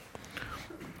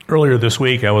Earlier this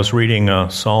week, I was reading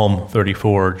Psalm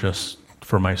 34 just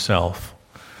for myself.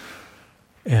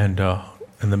 And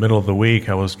in the middle of the week,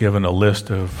 I was given a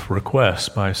list of requests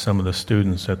by some of the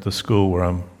students at the school where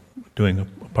I'm doing a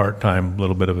part-time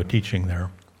little bit of a teaching there.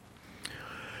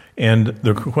 And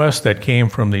the requests that came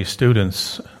from these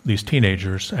students, these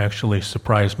teenagers, actually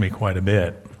surprised me quite a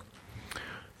bit.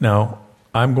 Now,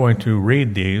 I'm going to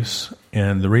read these,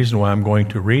 and the reason why I'm going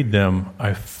to read them,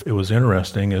 it was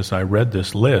interesting, as I read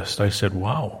this list, I said,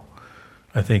 wow,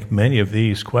 I think many of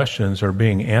these questions are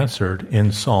being answered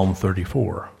in Psalm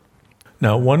 34.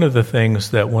 Now, one of the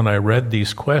things that when I read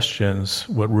these questions,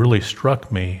 what really struck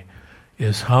me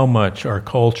is how much our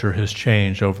culture has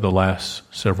changed over the last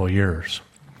several years.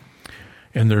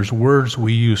 And there's words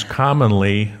we use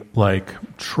commonly like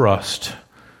trust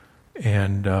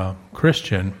and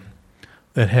Christian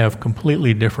that have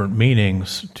completely different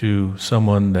meanings to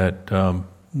someone that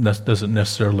doesn't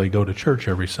necessarily go to church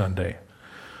every Sunday.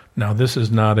 Now, this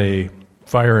is not a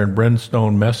fire and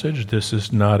brimstone message. This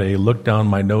is not a look down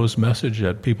my nose message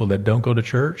at people that don't go to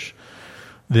church.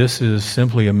 This is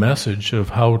simply a message of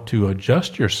how to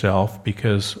adjust yourself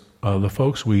because the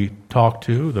folks we talk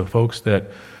to, the folks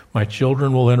that my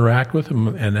children will interact with,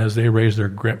 and as they raise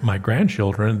my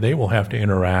grandchildren, they will have to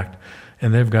interact.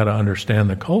 And they've got to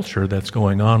understand the culture that's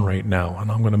going on right now.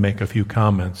 And I'm going to make a few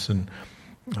comments. And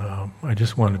I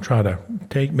just want to try to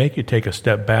make you take a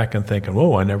step back and think,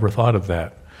 whoa, I never thought of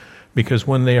that. Because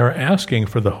when they are asking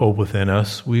for the hope within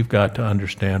us, we've got to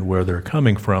understand where they're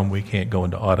coming from. We can't go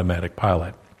into automatic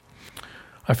pilot.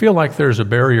 I feel like there's a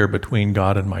barrier between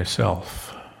God and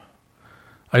myself.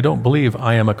 I don't believe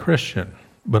I am a Christian,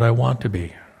 but I want to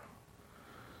be.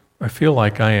 I feel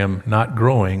like I am not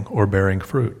growing or bearing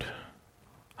fruit.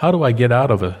 How do I get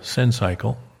out of a sin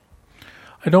cycle?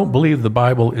 I don't believe the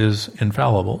Bible is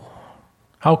infallible.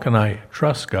 How can I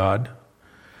trust God?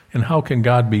 And how can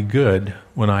God be good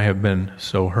when I have been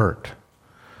so hurt?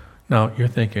 Now, you're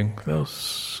thinking,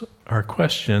 those are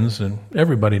questions, and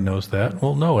everybody knows that.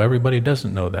 Well, no, everybody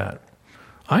doesn't know that.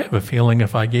 I have a feeling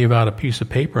if I gave out a piece of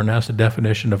paper and asked the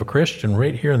definition of a Christian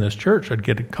right here in this church, I'd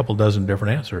get a couple dozen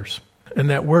different answers. And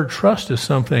that word trust is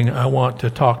something I want to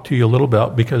talk to you a little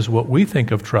about because what we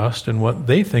think of trust and what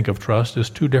they think of trust is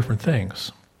two different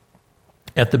things.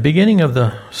 At the beginning of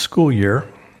the school year,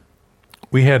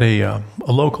 we had a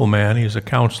local man. He's a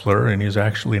counselor, and he's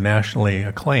actually nationally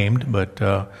acclaimed, but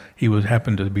he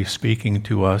happened to be speaking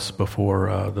to us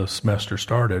before the semester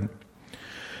started.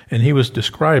 And he was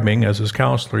describing, as his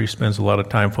counselor, he spends a lot of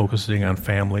time focusing on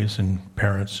families and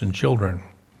parents and children.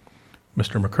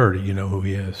 Mr. McCurdy, you know who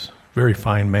he is. Very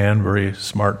fine man, very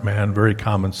smart man, very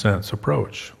common sense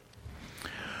approach.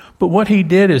 But what he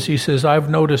did is he says, I've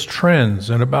noticed trends,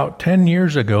 and about 10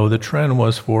 years ago, the trend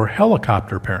was for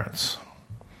helicopter parents.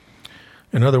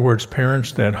 In other words,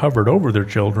 parents that hovered over their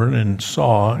children and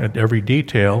saw at every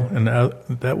detail, and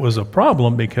that was a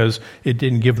problem because it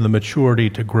didn't give them the maturity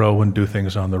to grow and do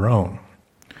things on their own.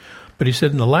 But he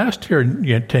said in the last 10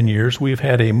 years, we've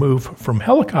had a move from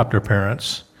helicopter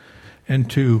parents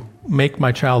into make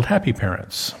my child happy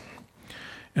parents.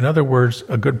 In other words,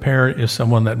 a good parent is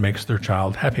someone that makes their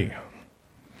child happy.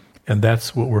 And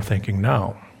that's what we're thinking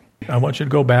now. I want you to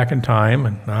go back in time,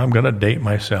 and I'm going to date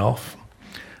myself.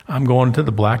 I'm going to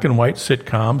the black and white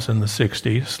sitcoms in the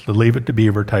 60s, the Leave It to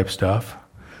Beaver type stuff.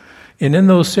 And in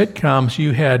those sitcoms,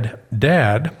 you had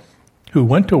dad who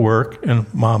went to work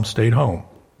and mom stayed home.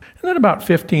 And then about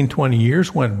 15, 20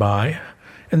 years went by,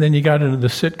 and then you got into the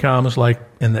sitcoms like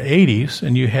in the 80s,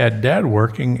 and you had dad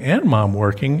working and mom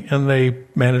working, and they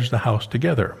managed the house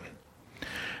together.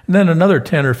 And then another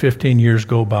 10 or 15 years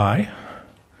go by,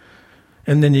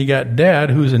 and then you got dad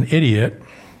who's an idiot,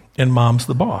 and mom's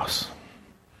the boss.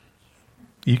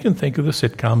 You can think of the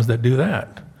sitcoms that do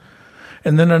that.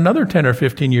 And then another 10 or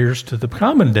 15 years to the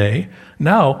common day,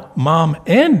 now mom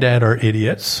and dad are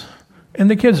idiots, and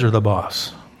the kids are the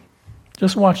boss.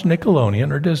 Just watch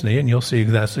Nickelodeon or Disney, and you'll see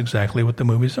that's exactly what the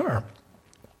movies are.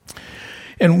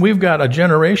 And we've got a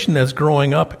generation that's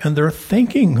growing up, and they're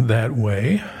thinking that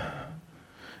way.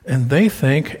 And they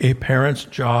think a parent's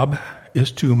job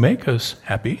is to make us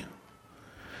happy.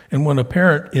 And when a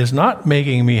parent is not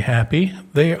making me happy,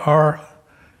 they are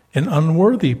an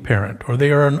unworthy parent, or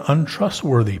they are an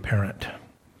untrustworthy parent.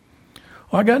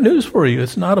 Well, I got news for you.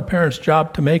 It's not a parent's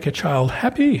job to make a child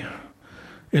happy.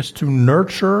 It's to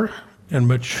nurture and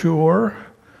mature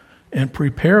and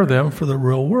prepare them for the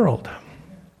real world.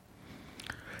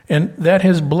 And that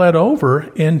has bled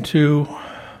over into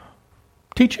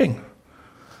teaching.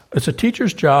 It's a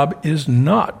teacher's job is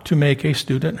not to make a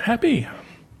student happy.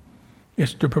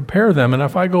 It's to prepare them. And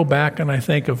if I go back and I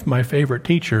think of my favorite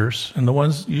teachers, and the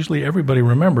ones usually everybody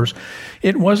remembers,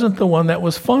 it wasn't the one that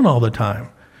was fun all the time.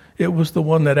 It was the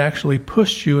one that actually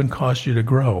pushed you and caused you to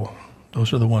grow.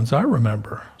 Those are the ones I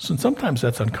remember. So sometimes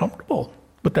that's uncomfortable,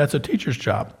 but that's a teacher's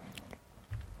job.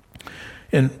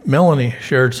 And Melanie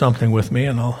shared something with me,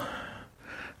 and I'll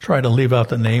try to leave out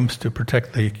the names to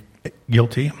protect the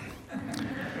guilty.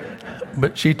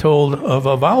 But she told of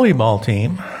a volleyball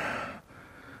team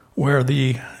where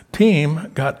the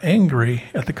team got angry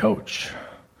at the coach.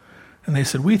 And they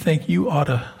said, "We think you ought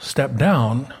to step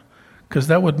down because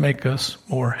that would make us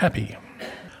more happy."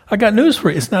 I got news for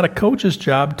you. It's not a coach's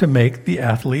job to make the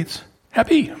athletes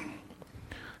happy.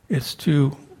 It's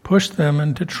to push them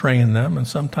and to train them, and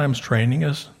sometimes training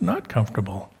is not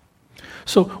comfortable.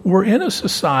 So we're in a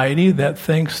society that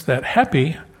thinks that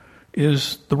happy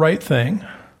is the right thing.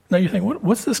 Now you think,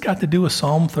 what's this got to do with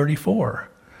Psalm 34?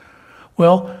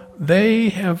 Well, they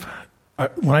have,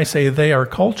 when I say they, our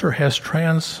culture has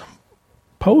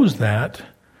transposed that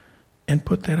and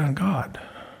put that on God.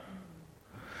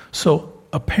 So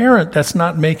a parent that's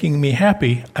not making me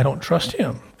happy, I don't trust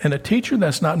him. And a teacher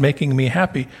that's not making me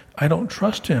happy, I don't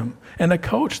trust him. And a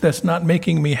coach that's not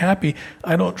making me happy,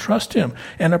 I don't trust him.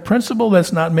 And a principal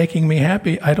that's not making me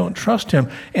happy, I don't trust him.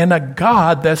 And a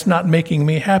God that's not making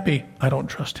me happy, I don't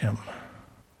trust him.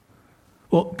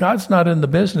 Well, God's not in the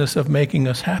business of making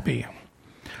us happy.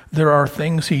 There are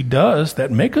things he does that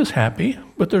make us happy,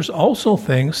 but there's also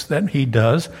things that he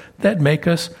does that make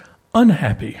us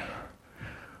unhappy.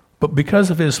 But because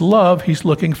of his love, he's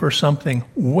looking for something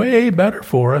way better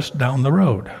for us down the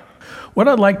road. What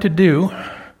I'd like to do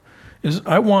is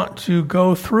I want to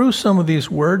go through some of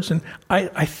these words, and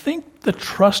I think the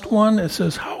trust one, it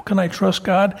says, how can I trust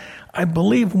God? I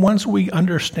believe once we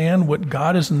understand what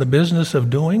God is in the business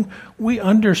of doing, we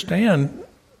understand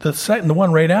the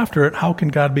one right after it, how can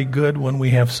God be good when we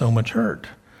have so much hurt?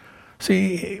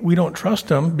 See, we don't trust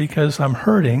him because I'm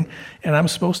hurting and I'm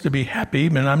supposed to be happy,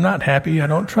 and I'm not happy, I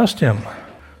don't trust him.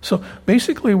 So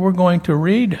basically we're going to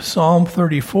read Psalm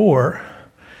 34,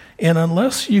 and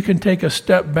unless you can take a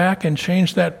step back and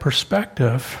change that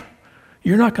perspective,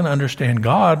 you're not going to understand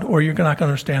God, or you're not going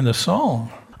to understand the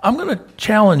Psalm. I'm going to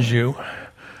challenge you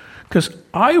because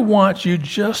I want you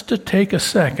just to take a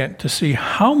second to see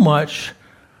how much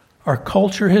our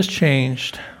culture has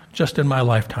changed just in my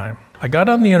lifetime. I got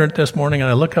on the internet this morning and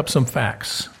I looked up some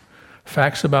facts.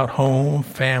 Facts about home,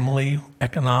 family,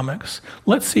 economics.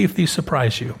 Let's see if these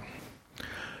surprise you.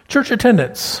 Church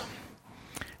attendance.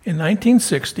 In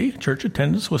 1960, church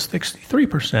attendance was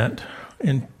 63%.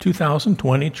 In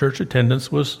 2020, church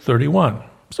attendance was 31%.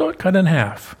 So it cut in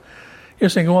half. You're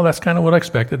saying, well, that's kind of what I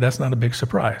expected. That's not a big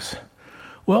surprise.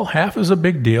 Well, half is a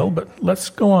big deal, but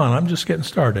let's go on. I'm just getting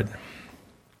started.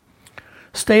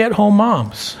 Stay-at-home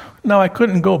moms. Now, I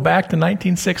couldn't go back to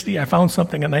 1960. I found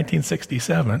something in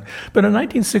 1967. But in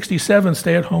 1967,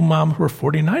 stay-at-home moms were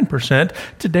 49%.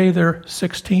 Today, they're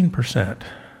 16%.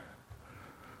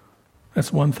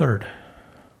 That's 1/3.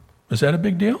 Is that a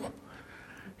big deal?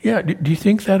 Yeah. Do you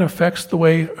think that affects the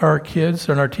way our kids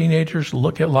and our teenagers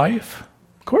look at life?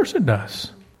 Of course it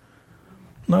does.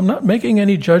 Now, I'm not making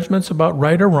any judgments about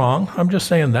right or wrong. I'm just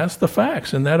saying that's the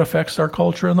facts, and that affects our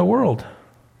culture and the world.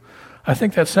 I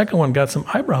think that second one got some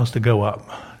eyebrows to go up.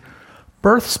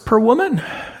 Births per woman.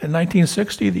 In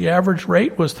 1960, the average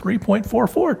rate was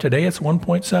 3.44. Today, it's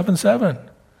 1.77.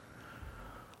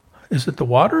 Is it the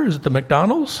water? Is it the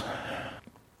McDonald's?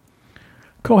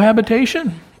 Cohabitation.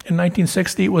 In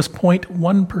 1960, it was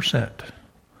 0.1%.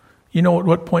 You know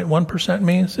what 0.1%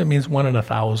 means? It means 1 in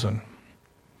 1,000.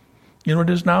 You know what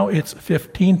it is now? It's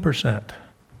 15%.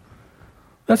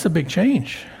 That's a big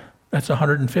change. That's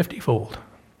 150-fold.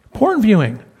 Porn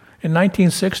viewing. In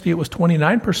 1960, it was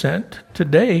 29%.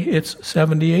 Today, it's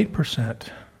 78%.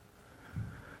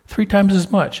 3 times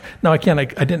as much. Now, I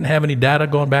didn't have any data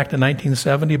going back to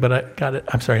 1970, but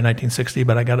 1960,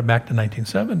 but I got it back to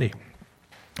 1970.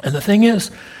 And the thing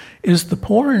is the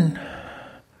porn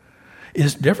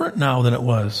is different now than it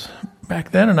was.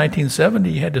 Back then in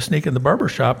 1970, you had to sneak in the barber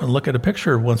shop and look at a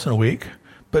picture once in a week.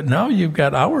 But now you've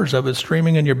got hours of it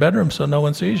streaming in your bedroom so no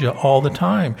one sees you all the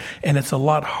time. And it's a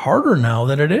lot harder now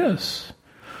than it is.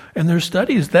 And there's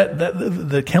studies that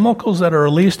the chemicals that are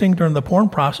releasing during the porn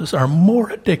process are more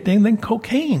addicting than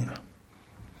cocaine.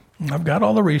 I've got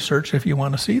all the research if you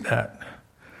want to see that.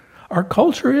 Our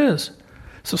culture is.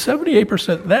 So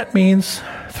 78%, that means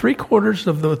 3/4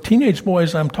 of the teenage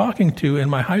boys I'm talking to in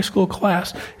my high school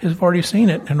class have already seen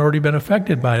it and already been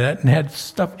affected by that and had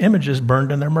images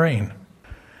burned in their brain.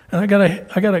 And I got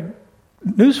a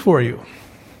news for you.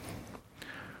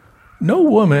 No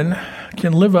woman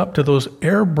can live up to those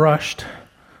airbrushed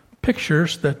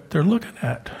pictures that they're looking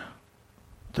at.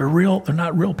 They're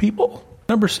not real people.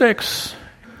 Number 6,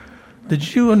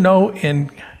 did you know in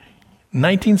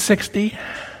 1960,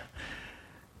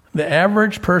 the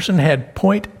average person had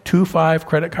 0.25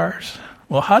 credit cards?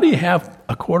 Well, how do you have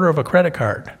a quarter of a credit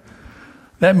card?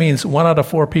 That means 1 out of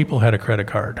 4 people had a credit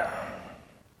card.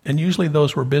 And usually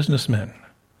those were businessmen.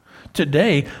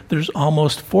 Today, there's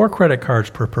almost 4 credit cards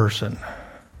per person.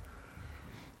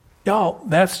 Y'all,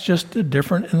 that's just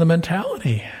different in the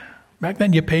mentality. Back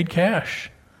then, you paid cash.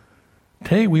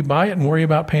 Today, we buy it and worry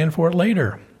about paying for it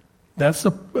later. That's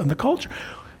the culture.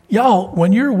 Y'all,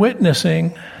 when you're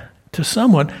witnessing to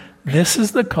someone, this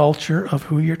is the culture of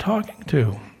who you're talking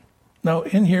to. Now,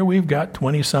 in here, we've got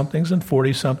 20-somethings and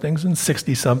 40-somethings and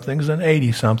 60-somethings and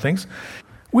 80-somethings.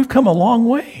 We've come a long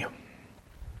way.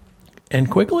 And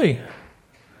quickly.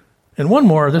 And one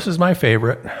more, this is my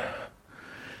favorite.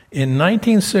 In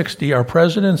 1960, our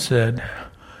president said,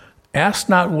 "Ask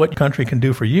not what your country can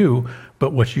do for you,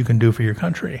 but what you can do for your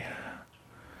country."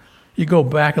 You go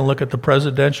back and look at the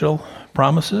presidential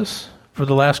promises for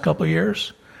the last couple of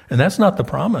years, and that's not the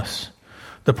promise.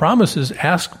 The promise is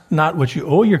ask not what you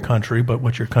owe your country, but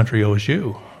what your country owes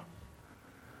you.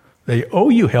 They owe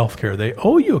you health care. They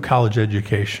owe you a college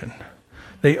education.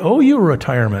 They owe you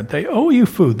retirement. They owe you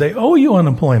food. They owe you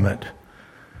unemployment.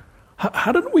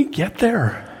 How did we get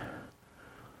there?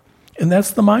 And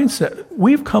that's the mindset.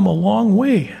 We've come a long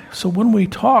way. So when we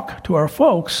talk to our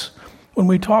folks, when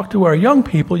we talk to our young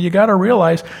people, you got to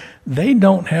realize they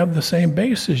don't have the same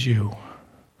base as you.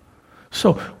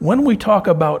 So when we talk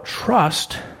about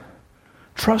trust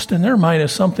in their mind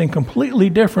is something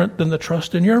completely different than the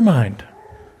trust in your mind.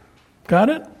 Got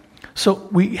it? So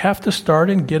we have to start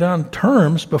and get on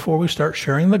terms before we start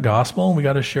sharing the gospel, and we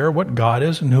got to share what God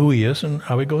is and who he is and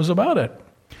how he goes about it.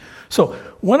 So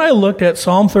when I looked at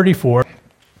Psalm 34,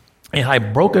 and I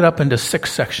broke it up into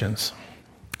 6 sections.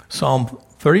 Psalm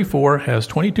 34 has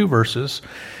 22 verses,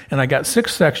 and I got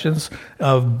 6 sections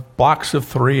of blocks of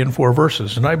 3 and 4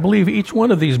 verses. And I believe each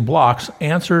one of these blocks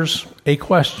answers a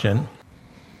question.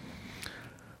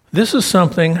 This is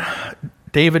something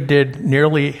David did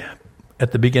nearly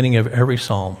at the beginning of every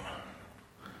psalm.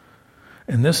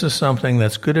 And this is something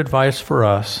that's good advice for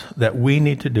us that we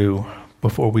need to do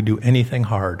before we do anything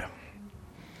hard.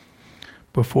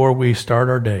 Before we start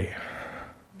our day,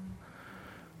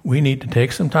 we need to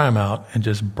take some time out and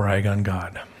just brag on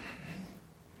God.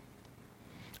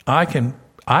 I can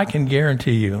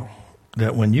guarantee you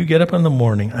that when you get up in the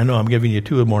morning, I know I'm giving you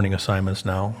 2 morning assignments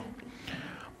now,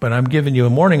 but I'm giving you a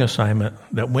morning assignment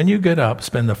that when you get up,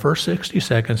 spend the first 60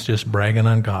 seconds just bragging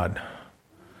on God.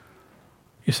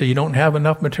 You say you don't have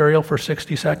enough material for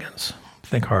 60 seconds?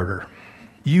 Think harder.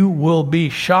 You will be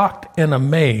shocked and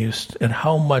amazed at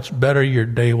how much better your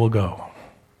day will go.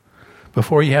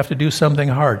 Before you have to do something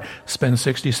hard, spend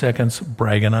 60 seconds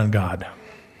bragging on God.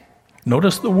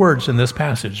 Notice the words in this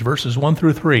passage, verses 1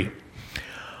 through 3.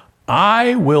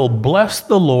 I will bless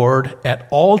the Lord at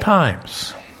all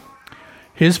times.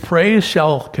 His praise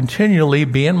shall continually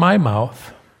be in my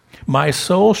mouth. My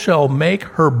soul shall make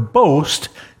her boast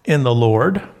in the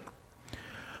Lord.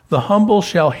 The humble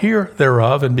shall hear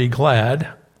thereof and be glad.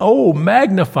 Oh,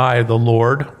 magnify the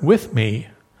Lord with me,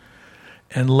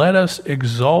 and let us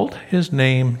exalt his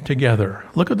name together.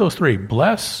 Look at those 3.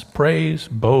 Bless, praise,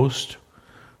 boast,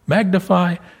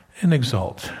 magnify, and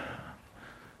exalt.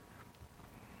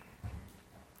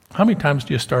 How many times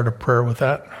do you start a prayer with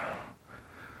that?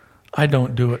 I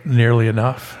don't do it nearly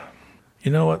enough.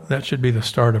 You know what? That should be the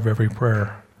start of every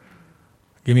prayer.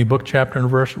 Give me book, chapter, and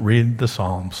verse, read the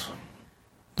Psalms.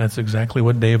 That's exactly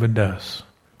what David does.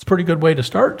 It's a pretty good way to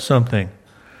start something.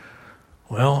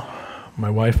 Well, my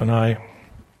wife and I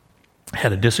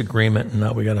had a disagreement, and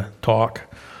now we got to talk.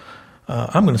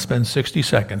 I'm going to spend 60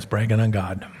 seconds bragging on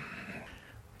God.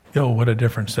 Yo, what a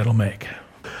difference that'll make.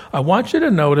 I want you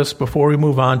to notice, before we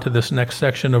move on to this next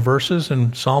section of verses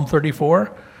in Psalm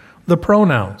 34, the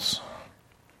pronouns.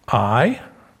 I,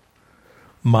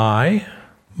 my,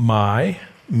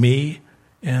 me,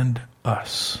 and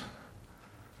us.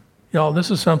 Y'all,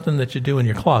 this is something that you do in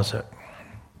your closet.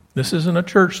 This isn't a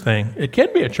church thing. It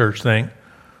can be a church thing,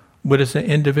 but it's an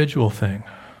individual thing.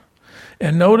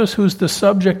 And notice who's the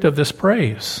subject of this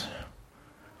praise.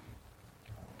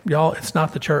 Y'all, it's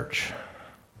not the church.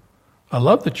 I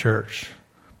love the church,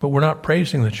 but we're not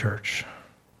praising the church.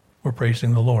 We're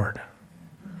praising the Lord.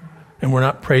 And we're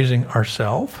not praising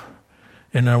ourselves,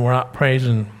 and we're not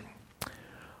praising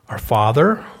our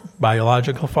father,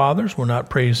 biological fathers. We're not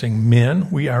praising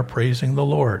men. We are praising the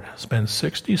Lord. Spend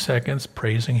 60 seconds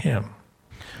praising him.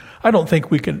 I don't think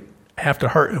we could have to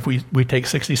hurt if we take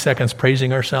 60 seconds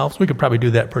praising ourselves. We could probably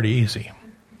do that pretty easy.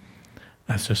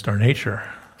 That's just our nature.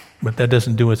 But that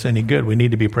doesn't do us any good. We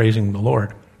need to be praising the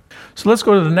Lord. So let's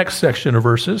go to the next section of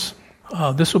verses.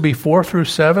 This will be 4 through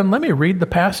 7. Let me read the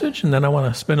passage, and then I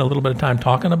want to spend a little bit of time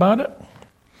talking about it.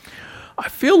 I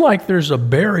feel like there's a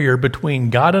barrier between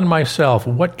God and myself.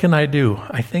 What can I do?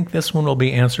 I think this one will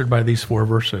be answered by these 4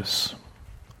 verses.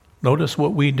 Notice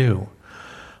what we do.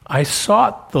 I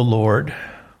sought the Lord,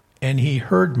 and he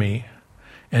heard me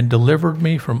and delivered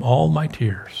me from all my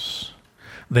tears.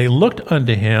 They looked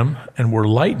unto him and were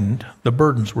lightened. The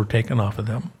burdens were taken off of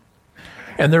them,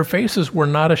 and their faces were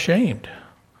not ashamed.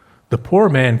 The poor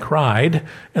man cried,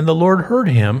 and the Lord heard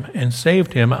him and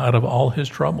saved him out of all his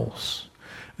troubles.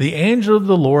 The angel of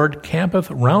the Lord campeth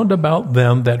round about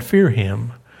them that fear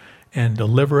him and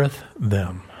delivereth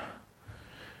them.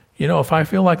 You know, if I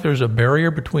feel like there's a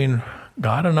barrier between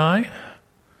God and I,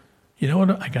 you know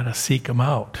what? I got to seek him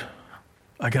out.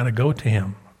 I got to go to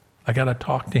him. I got to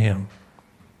talk to him.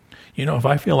 You know, if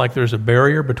I feel like there's a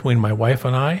barrier between my wife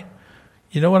and I,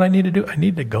 you know what I need to do? I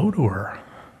need to go to her.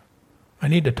 I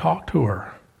need to talk to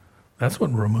her. That's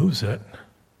what removes it.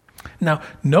 Now,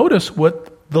 notice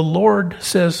what the Lord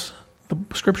says, the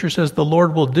scripture says the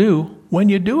Lord will do when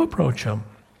you do approach him.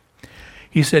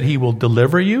 He said he will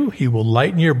deliver you, he will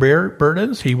lighten your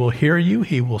burdens, he will hear you,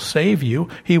 he will save you,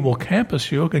 he will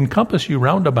encompass you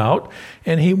round about,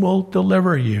 and he will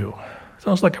deliver you.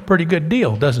 Sounds like a pretty good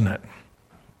deal, doesn't it?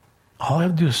 All I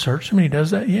have to do is search him, and he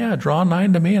does that. Yeah, draw nigh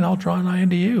unto me, and I'll draw nigh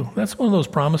unto you. That's one of those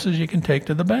promises you can take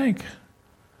to the bank.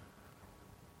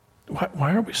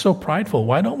 Why are we so prideful?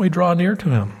 Why don't we draw near to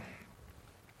him?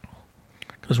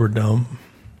 Because we're dumb.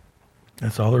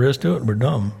 That's all there is to it. We're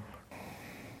dumb.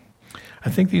 I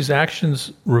think these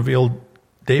actions reveal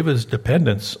David's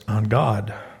dependence on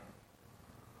God.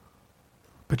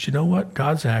 But you know what?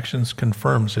 God's actions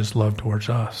confirms his love towards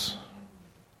us.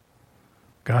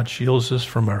 God shields us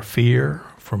from our fear,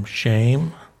 from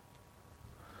shame,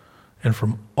 and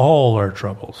from all our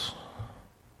troubles.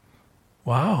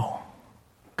 Wow.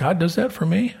 God does that for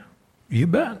me? You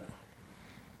bet.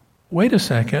 Wait a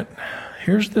second.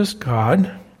 Here's this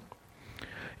God,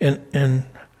 and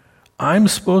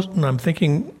I'm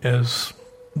thinking as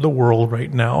the world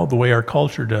right now, the way our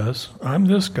culture does. I'm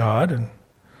this God, and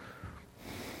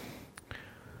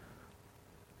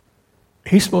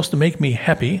he's supposed to make me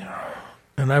happy,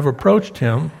 and I've approached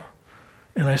him,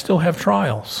 and I still have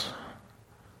trials.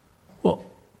 Well,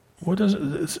 what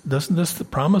doesn't this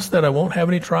promise that I won't have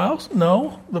any trials?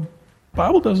 No, the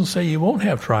Bible doesn't say you won't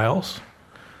have trials,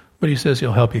 but he says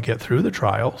he'll help you get through the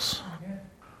trials.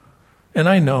 And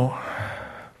I know.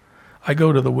 I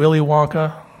go to the Willy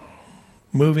Wonka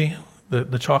movie,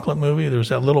 the chocolate movie. There's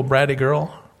that little bratty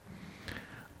girl.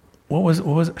 What was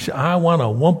it? I want a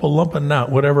Wumpa Lumpa now,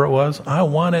 whatever it was. I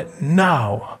want it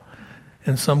now.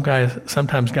 And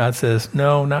sometimes God says,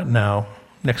 no, not now,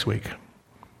 next week.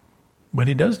 But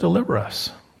he does deliver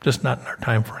us, just not in our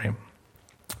time frame.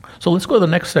 So let's go to the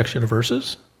next section of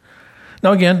verses.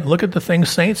 Now again, look at the things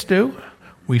saints do.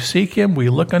 We seek him, we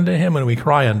look unto him, and we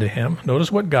cry unto him.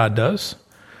 Notice what God does.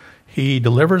 He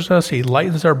delivers us, he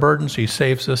lightens our burdens, he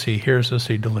saves us, he hears us,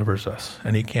 he delivers us,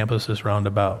 and he campus us round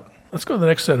about. Let's go to the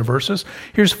next set of verses.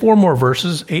 Here's 4 more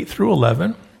verses, 8 through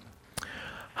 11.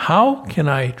 How can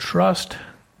I trust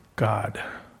God?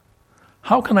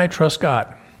 How can I trust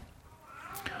God?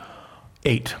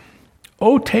 8.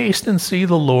 O taste and see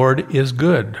the Lord is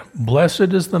good.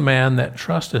 Blessed is the man that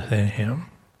trusteth in him.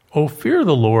 O fear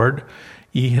the Lord,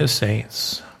 ye his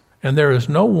saints. And there is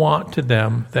no want to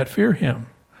them that fear him.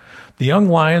 The young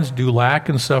lions do lack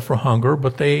and suffer hunger,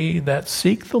 but they that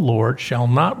seek the Lord shall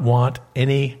not want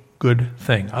any good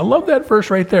thing. I love that verse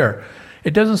right there.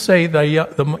 It doesn't say the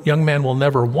young man will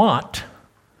never want.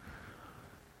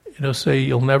 It'll say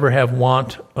you'll never have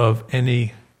want of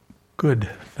any good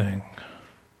thing.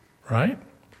 Right?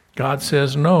 God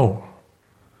says no.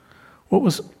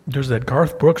 There's that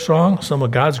Garth Brooks song, some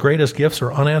of God's greatest gifts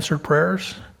are unanswered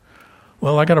prayers.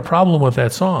 Well, I got a problem with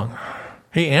that song.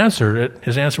 He answered it.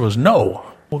 His answer was no.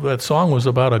 Well, that song was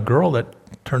about a girl that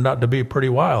turned out to be pretty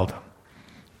wild.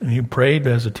 And he prayed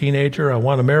as a teenager, I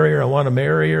want to marry her, I want to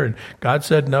marry her. And God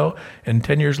said no. And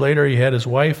 10 years later, he had his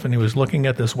wife, and he was looking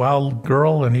at this wild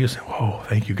girl, and he said, whoa,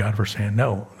 thank you, God, for saying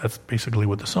no. That's basically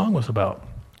what the song was about.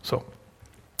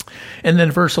 And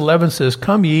then verse 11 says,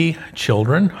 come ye,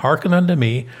 children, hearken unto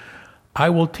me. I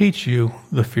will teach you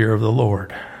the fear of the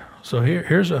Lord. So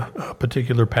here's a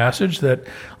particular passage that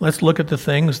let's look at the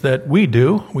things that we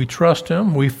do. We trust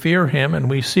him, we fear him, and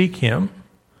we seek him.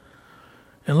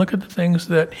 And look at the things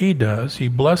that he does. He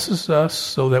blesses us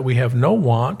so that we have no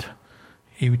want.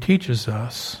 He teaches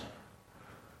us.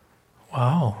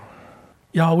 Wow.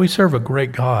 Y'all, we serve a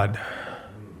great God.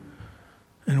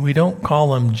 And we don't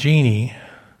call him genie,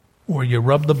 where you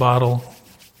rub the bottle,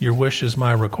 your wish is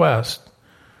my request.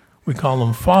 We call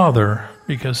him Father,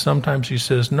 because sometimes he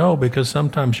says no, because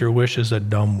sometimes your wish is a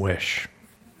dumb wish.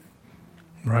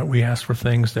 Right? We ask for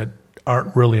things that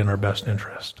aren't really in our best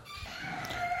interest.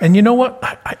 And you know what?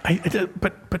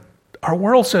 But our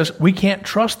world says we can't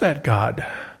trust that God.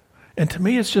 And to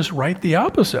me, it's just right the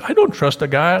opposite. I don't trust a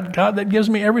God that gives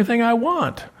me everything I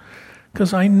want.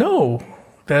 Because I know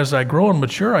that as I grow and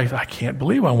mature, I can't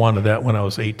believe I wanted that when I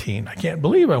was 18. I can't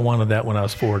believe I wanted that when I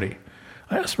was 40.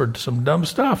 I asked for some dumb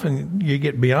stuff, and you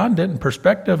get beyond it in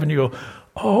perspective, and you go,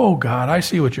 oh, God, I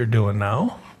see what you're doing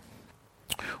now.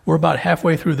 We're about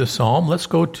halfway through the psalm. Let's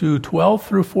go to 12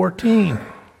 through 14.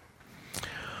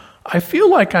 I feel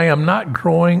like I am not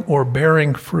growing or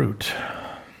bearing fruit.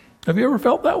 Have you ever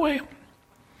felt that way?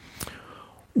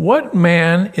 What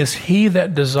man is he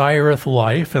that desireth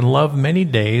life and love many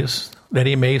days, that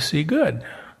he may see good?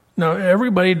 Now,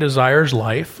 everybody desires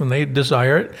life, and they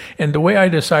desire it. And the way I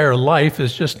desire life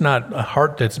is just not a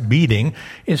heart that's beating.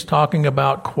 It's talking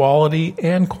about quality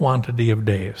and quantity of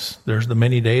days. There's the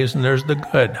many days, and there's the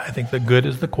good. I think the good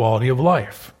is the quality of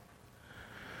life.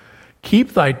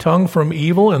 Keep thy tongue from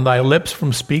evil and thy lips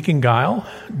from speaking guile.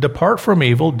 Depart from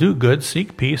evil, do good,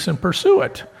 seek peace, and pursue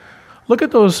it. Look at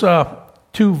those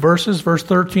two verses, verse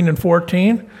 13 and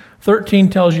 14. 13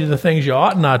 tells you the things you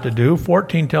ought not to do.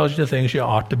 14 tells you the things you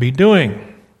ought to be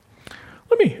doing.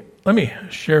 Let me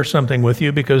share something with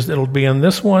you, because it'll be in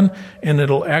this one, and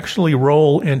it'll actually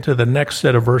roll into the next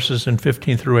set of verses in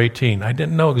 15 through 18. I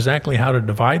didn't know exactly how to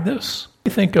divide this. I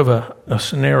think of a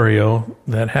scenario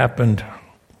that happened,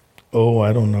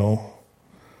 I don't know.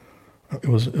 It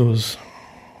was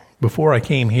before I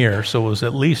came here, so it was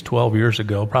at least 12 years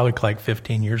ago, probably like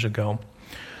 15 years ago.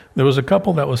 There was a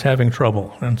couple that was having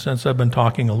trouble, and since I've been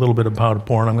talking a little bit about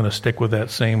porn, I'm going to stick with that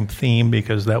same theme,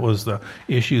 because that was the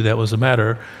issue that was the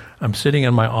matter. I'm sitting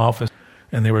in my office,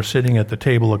 and they were sitting at the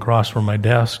table across from my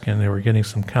desk, and they were getting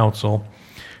some counsel,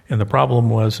 and the problem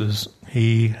was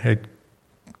he had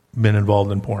been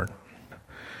involved in porn.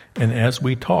 And as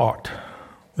we talked,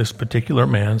 this particular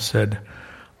man said,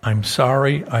 "I'm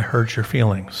sorry I hurt your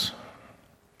feelings."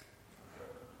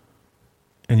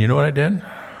 And you know what I did?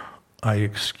 I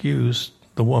excused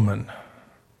the woman,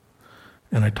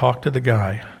 and I talked to the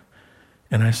guy,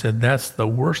 and I said, that's the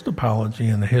worst apology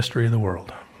in the history of the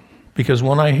world. Because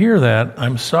when I hear that,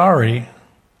 I'm sorry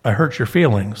I hurt your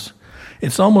feelings,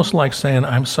 it's almost like saying,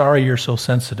 I'm sorry you're so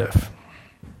sensitive.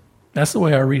 That's the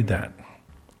way I read that.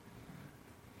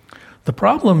 The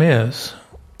problem is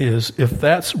if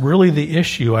that's really the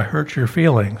issue, I hurt your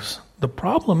feelings, the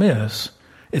problem is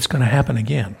it's going to happen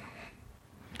again.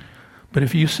 But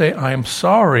if you say, I'm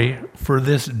sorry for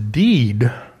this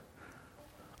deed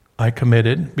I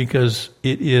committed because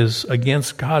it is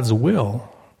against God's will,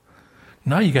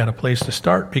 now you got a place to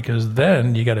start, because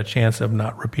then you got a chance of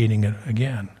not repeating it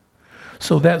again.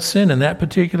 So that sin in that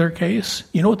particular case,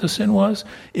 you know what the sin was?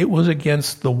 It was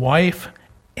against the wife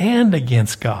and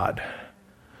against God.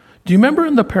 Do you remember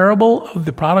in the parable of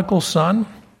the prodigal son?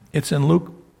 It's in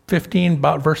Luke 15,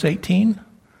 about verse 18.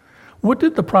 What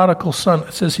did the prodigal son,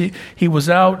 it says he was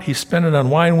out, he spent it on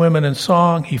wine, women, and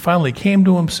song. He finally came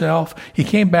to himself. He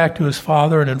came back to his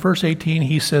father, and in verse 18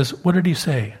 he says, what did he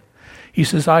say? He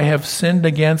says, I have sinned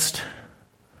against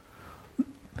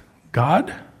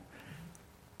God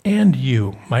and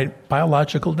you, my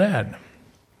biological dad.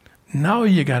 Now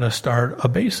you got to start a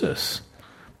basis.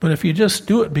 But if you just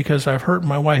do it because I've hurt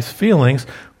my wife's feelings,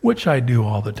 which I do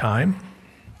all the time,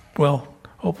 well,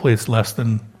 hopefully it's less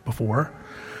than before,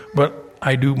 but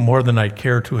I do more than I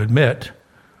care to admit.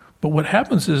 But what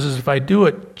happens is if I do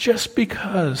it just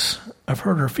because I've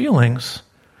hurt her feelings,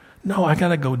 no, I got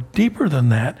to go deeper than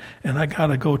that, and I got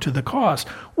to go to the cause.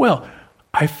 Well,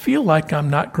 I feel like I'm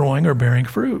not growing or bearing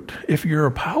fruit. If your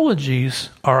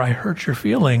apologies are I hurt your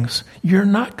feelings, you're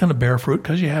not going to bear fruit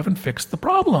because you haven't fixed the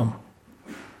problem.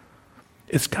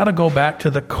 It's got to go back to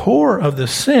the core of the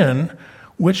sin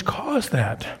which caused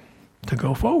that to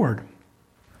go forward.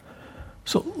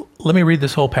 So let me read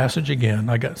this whole passage again.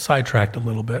 I got sidetracked a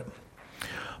little bit.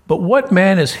 But what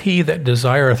man is he that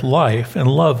desireth life and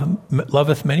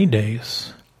loveth many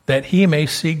days, that he may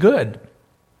see good?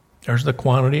 There's the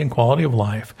quantity and quality of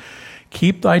life.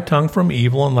 Keep thy tongue from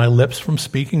evil and thy lips from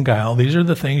speaking guile. These are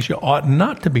the things you ought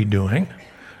not to be doing.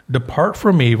 Depart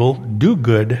from evil, do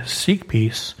good, seek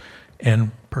peace,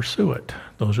 and pursue it.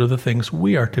 Those are the things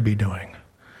we are to be doing.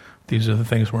 These are the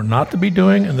things we're not to be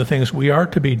doing and the things we are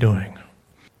to be doing.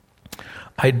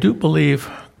 I do believe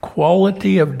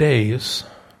quality of days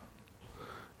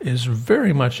is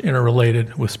very much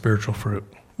interrelated with spiritual fruit,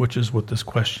 which is what this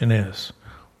question is.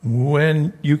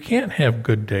 When you can't have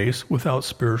good days without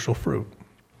spiritual fruit.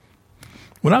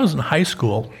 When I was in high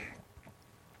school,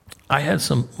 I had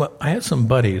some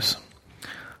buddies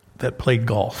that played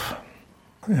golf.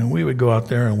 And we would go out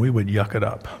there and we would yuck it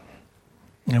up.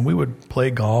 And we would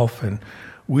play golf and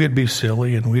we'd be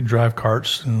silly and we'd drive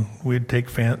carts and we'd take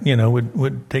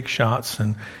we'd take shots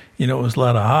and it was a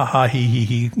lot of ha ha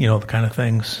he the kind of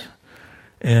things.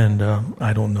 And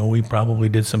I don't know, we probably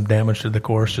did some damage to the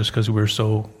course just because we were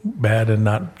so bad and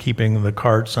not keeping the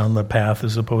carts on the path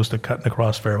as opposed to cutting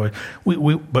across fairway.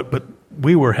 But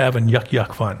we were having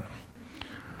yuck fun.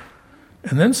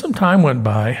 And then some time went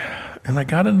by, and I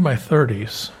got into my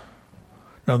 30s.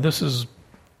 Now this is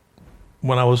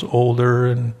when I was older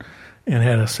and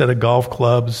had a set of golf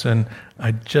clubs, and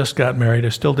I just got married. I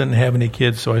still didn't have any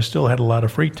kids, so I still had a lot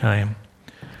of free time.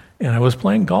 And I was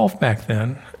playing golf back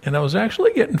then, and I was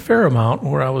actually getting a fair amount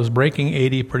where I was breaking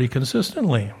 80 pretty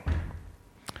consistently.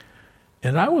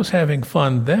 And I was having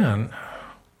fun then,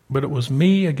 but it was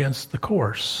me against the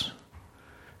course,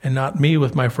 and not me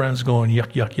with my friends going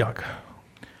yuck.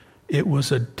 It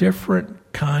was a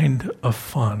different kind of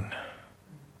fun.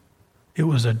 It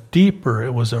was a deeper,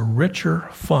 it was a richer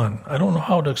fun. I don't know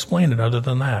how to explain it other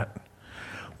than that.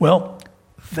 Well,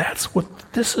 that's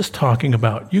what this is talking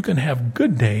about. You can have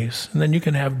good days, and then you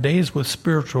can have days with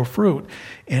spiritual fruit,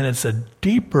 and it's a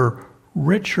deeper,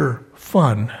 richer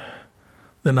fun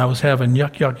than I was having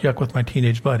yuck with my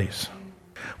teenage buddies.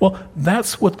 Well,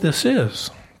 that's what this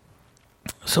is.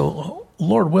 So,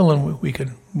 Lord willing, we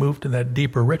can move to that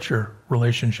deeper, richer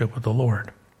relationship with the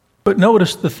Lord. But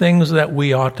notice the things that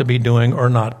we ought to be doing or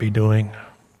not be doing.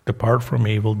 Depart from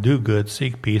evil, do good,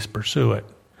 seek peace, pursue it.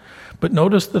 But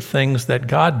notice the things that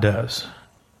God does,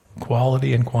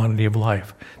 quality and quantity of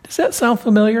life. Does that sound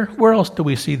familiar? Where else do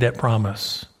we see that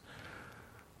promise?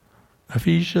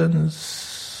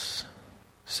 Ephesians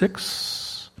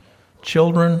 6,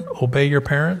 children, obey your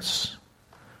parents,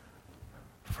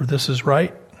 for this is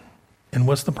right. And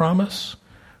what's the promise?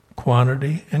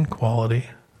 Quantity and quality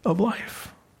of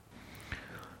life.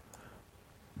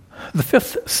 The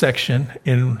fifth section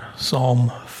in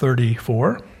Psalm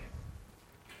 34,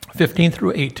 15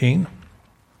 through 18.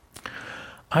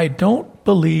 I don't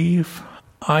believe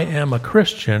I am a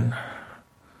Christian,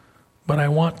 but I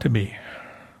want to be.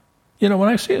 When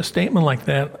I see a statement like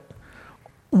that,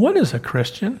 what is a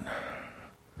Christian?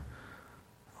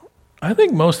 I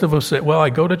think most of us say, well,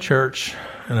 I go to church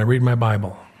and I read my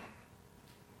Bible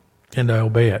and I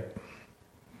obey it.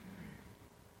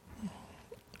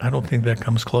 I don't think that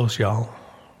comes close, y'all.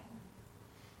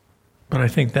 But I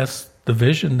think that's the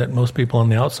vision that most people on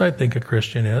the outside think a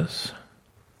Christian is.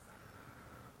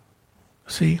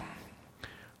 See,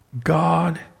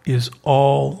 God is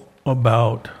all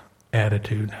about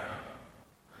attitude.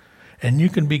 And you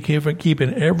can be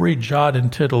keeping every jot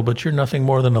and tittle, but you're nothing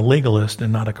more than a legalist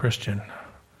and not a Christian.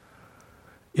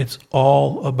 It's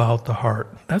all about the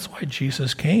heart. That's why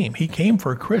Jesus came. He came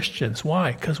for Christians.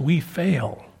 Why? Because we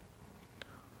fail.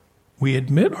 We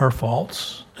admit our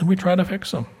faults and we try to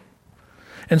fix them.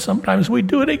 And sometimes we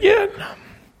do it again.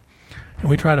 And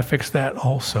we try to fix that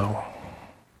also.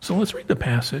 So let's read the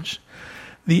passage.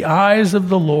 The eyes of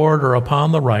the Lord are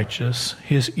upon the righteous.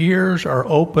 His ears are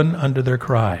open unto their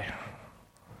cry.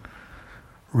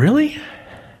 Really?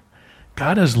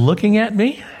 God is looking at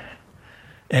me?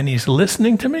 And he's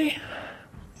listening to me?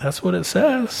 That's what it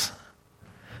says.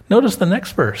 Notice the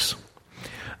next verse.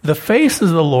 The face of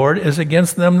the Lord is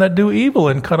against them that do evil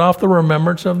and cut off the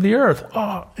remembrance of the earth.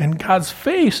 Oh, and God's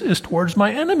face is towards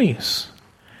my enemies.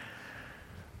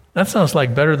 That sounds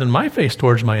like better than my face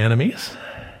towards my enemies.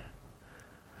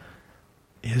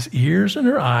 His ears and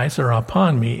her eyes are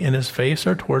upon me, and his face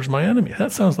are towards my enemies.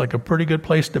 That sounds like a pretty good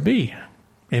place to be.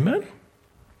 Amen?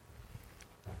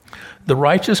 The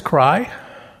righteous cry,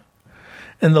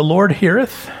 and the Lord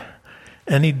heareth,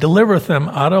 and he delivereth them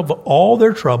out of all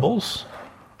their troubles.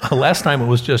 Last time it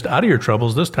was just out of your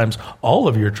troubles. This time's all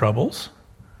of your troubles.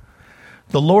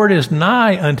 The Lord is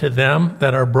nigh unto them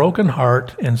that are broken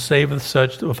heart, and saveth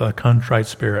such with a contrite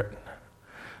spirit.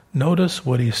 Notice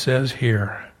what he says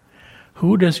here.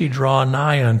 Who does he draw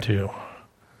nigh unto?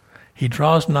 He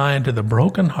draws nigh unto the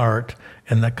broken heart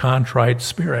and the contrite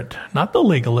spirit. Not the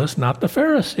legalist, not the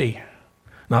Pharisee.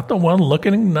 Not the one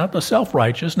looking, not the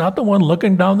self-righteous, not the one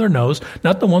looking down their nose,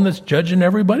 not the one that's judging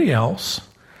everybody else.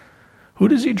 Who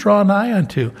does he draw nigh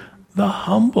unto? The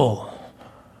humble.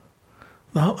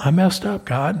 I messed up,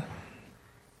 God.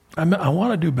 I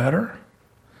want to do better.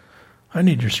 I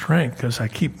need your strength because I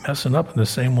keep messing up in the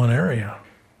same one area.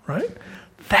 right?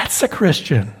 That's a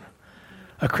Christian.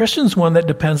 A Christian's one that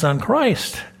depends on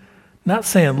Christ. Not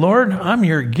saying, Lord, I'm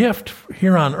your gift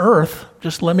here on earth.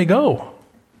 Just let me go.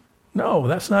 No,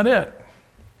 that's not it.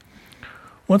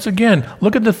 Once again,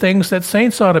 look at the things that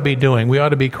saints ought to be doing. We ought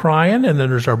to be crying, and then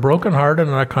there's our broken heart and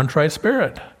our contrite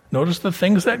spirit. Notice the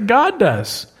things that God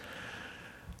does.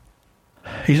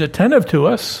 He's attentive to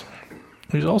us.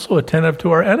 He's also attentive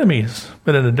to our enemies,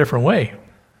 but in a different way.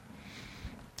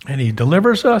 And he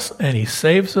delivers us, and he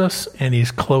saves us, and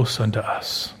he's close unto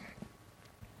us.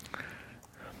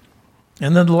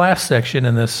 And then the last section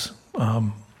in this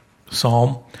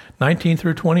Psalm, 19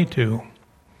 through 22.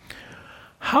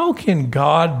 How can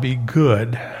God be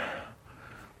good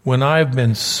when I've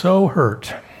been so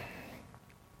hurt?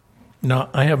 Now,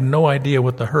 I have no idea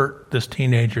what the hurt this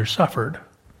teenager suffered.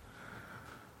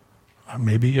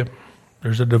 Maybe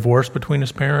there's a divorce between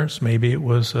his parents. Maybe it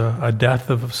was a death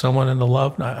of someone in the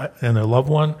loved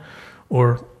one.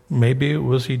 Or maybe it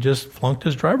was he just flunked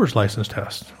his driver's license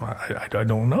test. I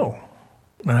don't know.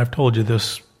 And I've told you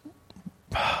this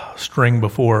string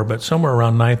before, but somewhere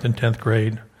around 9th and 10th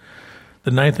grade,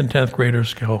 the 9th and 10th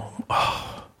graders go,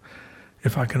 oh,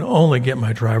 if I can only get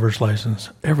my driver's license,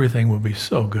 everything would be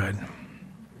so good.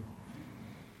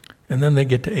 And then they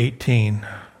get to 18,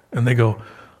 and they go,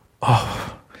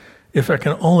 oh, if I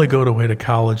can only go away to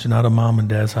college and out of mom and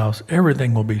dad's house,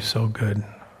 everything will be so good.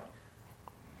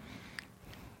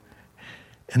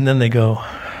 And then they go,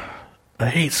 I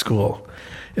hate school.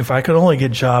 If I could only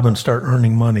get a job and start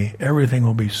earning money, everything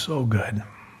will be so good.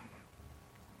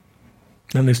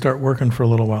 Then they start working for a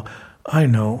little while. I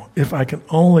know, if I can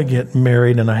only get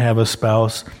married and I have a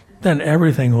spouse, then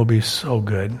everything will be so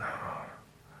good. And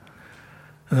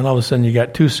then all of a sudden you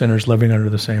got two sinners living under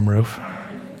the same roof.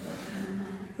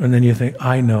 And then you think,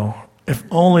 I know, if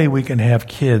only we can have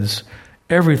kids,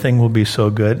 everything will be so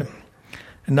good.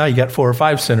 And now you got 4 or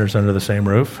 5 sinners under the same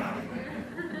roof.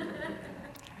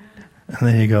 And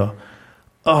then you go,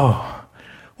 oh,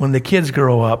 when the kids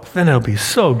grow up, then it'll be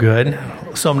so good.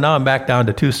 So now I'm back down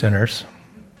to 2 sinners,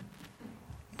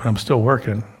 but I'm still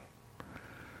working.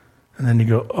 And then you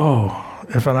go, oh,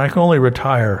 if I can only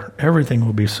retire, everything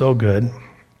will be so good.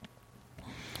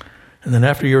 And then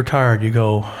after you're retired, you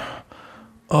go,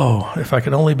 oh, if I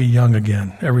could only be young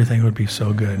again, everything would be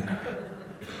so good.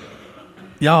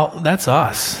 Y'all, that's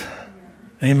us.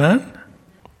 Amen?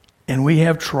 And we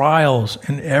have trials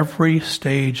in every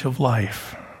stage of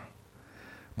life.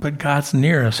 But God's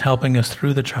near us, helping us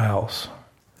through the trials.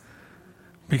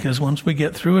 Because once we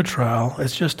get through a trial,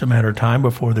 it's just a matter of time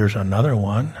before there's another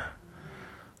one.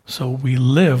 So we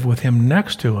live with him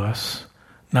next to us,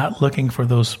 not looking for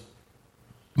those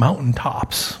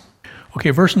mountaintops. Okay,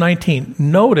 verse 19.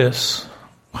 Notice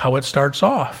how it starts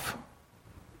off.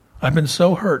 I've been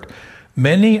so hurt.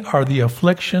 Many are the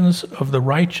afflictions of the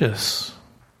righteous.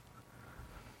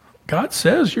 God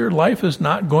says your life is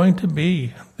not going to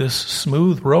be this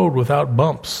smooth road without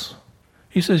bumps.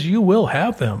 He says you will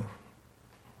have them.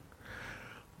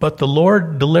 But the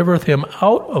Lord delivereth him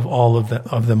out of all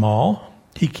of them all.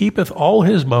 He keepeth all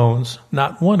his bones,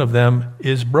 not one of them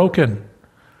is broken.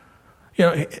 You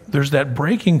know, there's that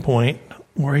breaking point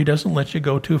where he doesn't let you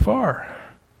go too far.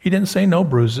 He didn't say no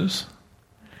bruises.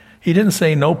 He didn't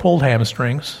say no pulled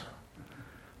hamstrings.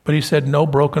 But he said no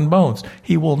broken bones.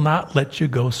 He will not let you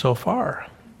go so far.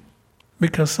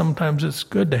 Because sometimes it's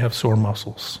good to have sore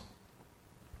muscles.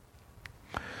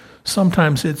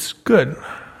 Sometimes it's good.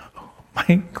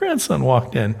 My grandson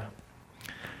walked in,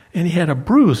 and he had a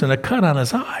bruise and a cut on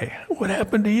his eye. What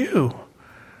happened to you?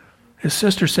 His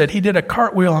sister said he did a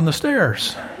cartwheel on the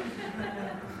stairs.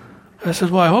 I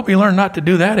said, well, I hope he learned not to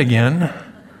do that again.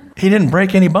 He didn't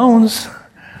break any bones.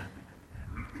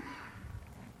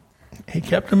 He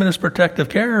kept him in his protective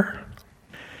care.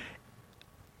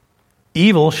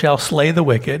 Evil shall slay the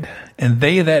wicked, and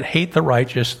they that hate the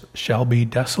righteous shall be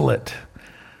desolate.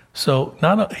 So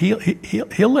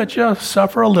he'll let you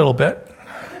suffer a little bit.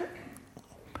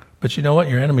 But you know what?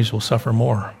 Your enemies will suffer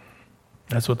more.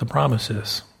 That's what the promise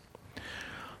is.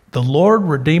 The Lord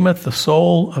redeemeth the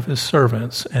soul of his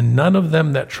servants, and none of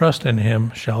them that trust in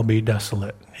him shall be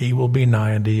desolate. He will be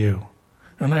nigh unto you.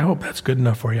 And I hope that's good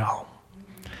enough for y'all.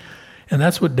 And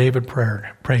that's what David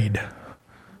prayed.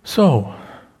 So,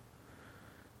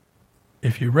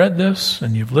 if you read this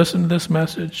and you've listened to this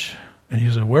message, and you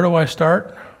say, where do I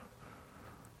start?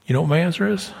 You know what my answer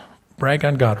is? Brag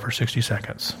on God for 60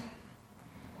 seconds.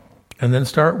 And then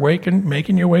start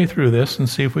making your way through this and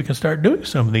see if we can start doing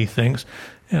some of these things.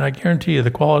 And I guarantee you the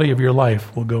quality of your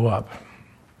life will go up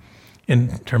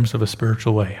in terms of a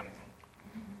spiritual way.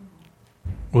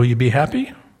 Will you be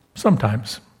happy?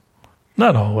 Sometimes.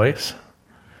 Not always.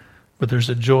 but there's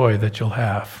a joy that you'll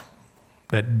have,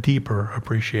 that deeper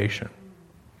appreciation.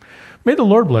 May the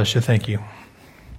Lord bless you. Thank you.